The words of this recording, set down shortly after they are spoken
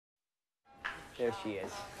There she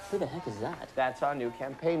is. Who the heck is that? That's our new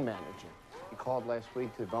campaign manager. She called last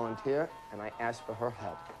week to volunteer, and I asked for her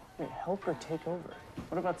help. Wait, help her take over.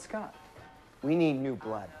 What about Scott? We need new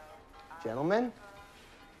blood. Gentlemen,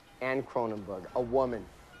 Anne Cronenberg, a woman.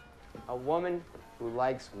 A woman who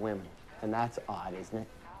likes women. And that's odd, isn't it?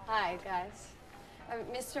 Hi, guys.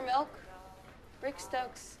 Mr. Milk, Rick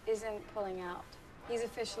Stokes isn't pulling out. He's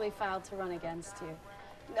officially filed to run against you.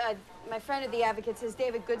 My friend at the Advocate says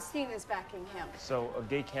David Goodstein is backing him. So a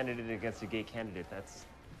gay candidate against a gay candidate, that's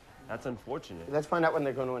unfortunate. Let's find out when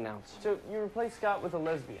they're going to announce. So you replaced Scott with a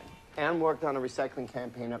lesbian. Anne worked on a recycling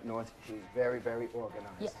campaign up north. She's very, very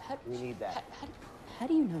organized. Yeah, we need that. How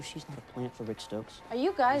do you know she's not a plant for Rick Stokes? Are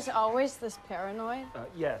you guys always this paranoid?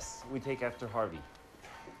 Yes, we take after Harvey.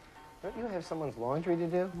 Don't you have someone's laundry to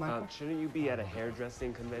do, Michael? Shouldn't you be at a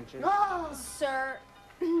hairdressing convention? Oh, sir.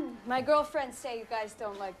 My girlfriends say you guys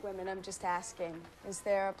don't like women. I'm just asking. Is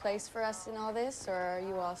there a place for us in all this, or are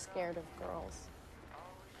you all scared of girls?